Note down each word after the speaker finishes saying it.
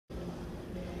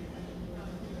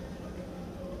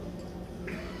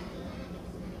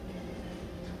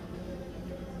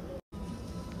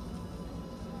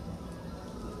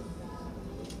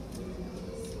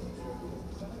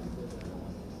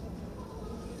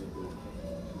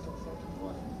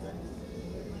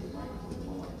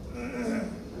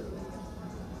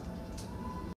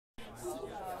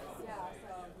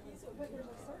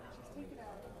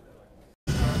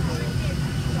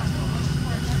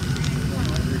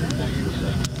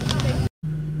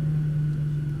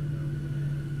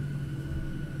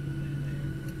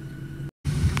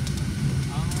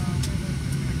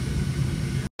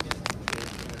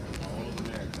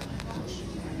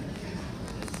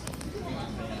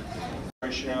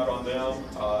information out on them.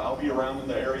 I'll be around in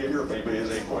the area here if anybody has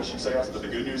any questions to ask. But the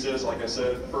good news is, like I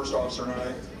said, First Officer and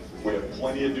I, we have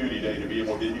plenty of duty day to be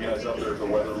able to get you guys up there if the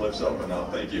weather lifts up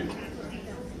enough. Thank you.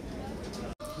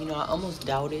 You know, I almost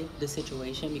doubted the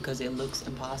situation because it looks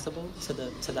impossible to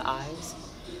the eyes.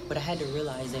 But I had to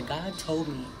realize that God told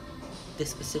me this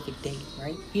specific date,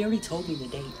 right? He already told me the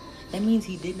date. That means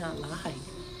he did not lie.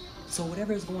 So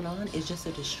whatever is going on is just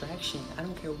a distraction. I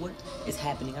don't care what is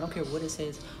happening. I don't care what it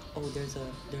says. Oh, there's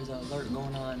an alert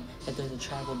going on that there's a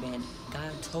travel ban.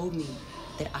 God told me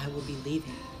that I will be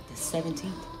leaving the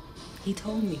 17th. He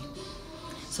told me.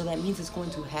 So that means it's going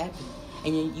to happen.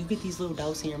 And you get these little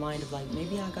doubts in your mind of like,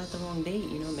 maybe I got the wrong date.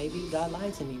 You know, maybe God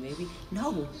lied to me. Maybe.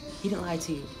 No, he didn't lie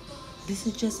to you. This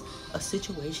is just a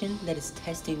situation that is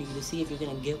testing you to see if you're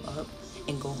going to give up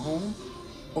and go home,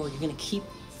 or you're going to keep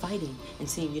fighting and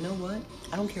saying, you know what?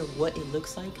 I don't care what it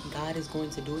looks like. God is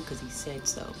going to do it because he said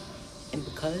so. And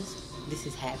because this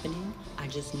is happening, I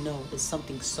just know it's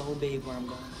something so big where I'm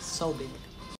going. So big.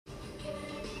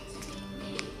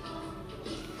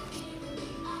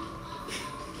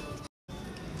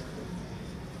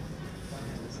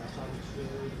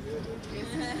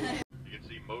 You can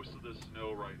see most of the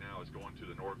snow right now is going to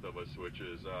the north of us, which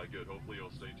is good. Hopefully it'll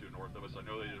stay to the north of us. I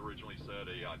know they originally said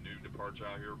a noon departure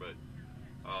out here, but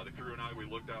the crew and I, we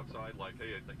looked outside like,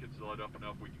 hey, I think it's let up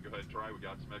enough. We can go ahead and try. We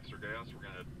got some extra gas. We're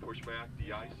going to push back,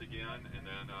 de-ice again, and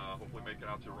then hopefully make it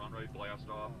out to the runway, blast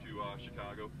off to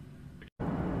Chicago.